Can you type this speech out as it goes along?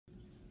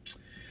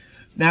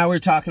Now we're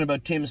talking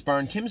about Tim's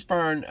Barn. Tim's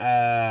Barn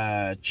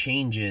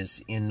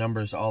changes in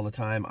numbers all the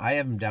time. I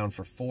have him down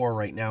for 4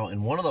 right now,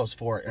 and one of those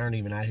 4 aren't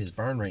even at his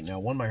barn right now.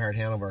 One, My Heart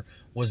Hanover,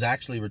 was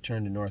actually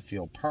returned to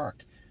Northfield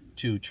Park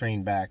to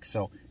train back.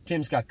 So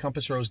Tim's got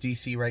Compass Rose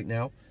DC right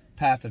now,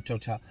 Path of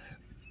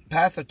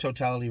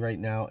Totality right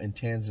now, and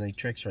Tanzanite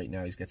Tricks right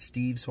now. He's got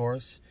Steve's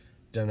horse,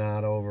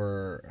 Donato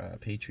over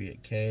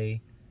Patriot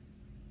K.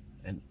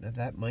 And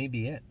that might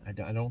be it. I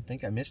don't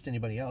think I missed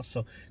anybody else.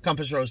 So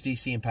Compass Rose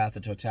DC and Path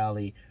of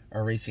Totality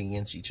are racing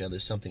against each other,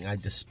 something I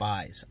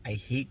despise. I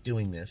hate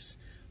doing this,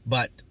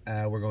 but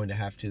we're going to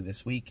have to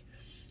this week.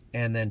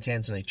 And then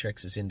Tanzanite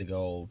Tricks is in to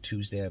go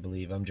Tuesday, I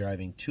believe. I'm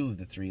driving 2 of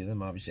the 3 of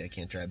them. Obviously, I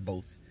can't drive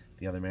both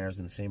the other mares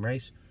in the same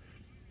race.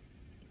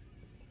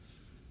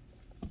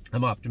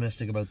 I'm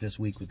optimistic about this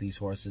week with these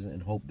horses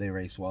and hope they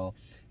race well.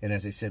 And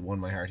as I said,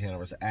 One, My Heart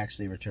Hanover is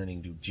actually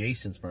returning to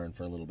Jason's barn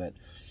for a little bit.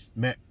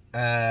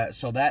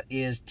 So that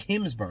is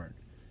Tim's Barn.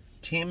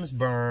 Tim's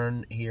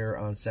Barn here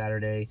on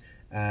Saturday.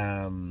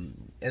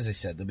 As I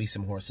said, there'll be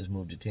some horses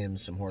moved to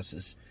Tim's, some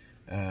horses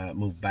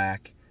moved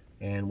back,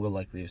 and we'll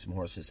likely have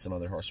some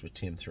other horses with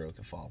Tim throughout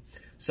the fall.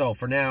 So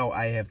for now,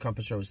 I have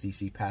Compass Rose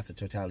DC, Path of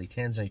Totality,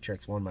 Tanzanite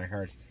Tricks, One, My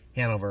Heart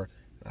Hanover,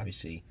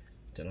 obviously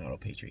Donato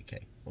Patriot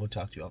K. We'll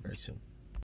talk to you all very soon.